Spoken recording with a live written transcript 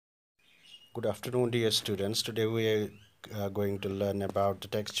Good afternoon, dear students. Today we are going to learn about the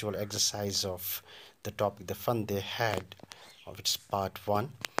textual exercise of the topic The Fun They Had, of its part 1.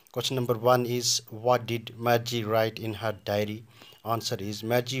 Question number 1 is, what did Maggie write in her diary? Answer is,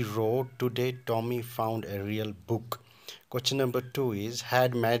 Maggie wrote, today Tommy found a real book. Question number 2 is,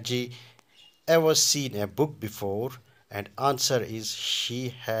 had Maggie ever seen a book before? And answer is, she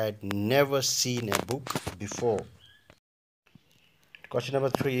had never seen a book before. Question number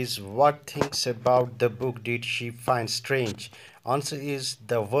 3 is, what things about the book did she find strange? Answer is,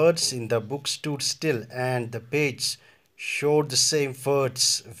 the words in the book stood still and the page showed the same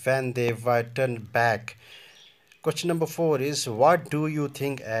words when they were turned back. Question number 4 is, what do you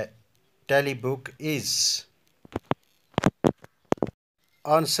think a telebook is?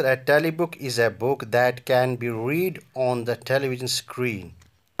 Answer, a telebook is a book that can be read on the television screen.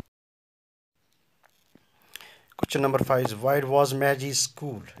 Question number 5 is, where was Maggie's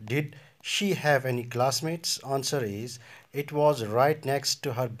school? Did she have any classmates? Answer is, it was right next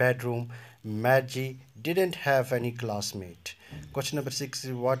to her bedroom. Maggie didn't have any classmate. Question number 6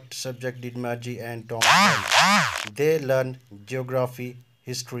 is, what subject did Maggie and Tom learn? They learned geography,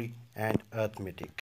 history and arithmetic.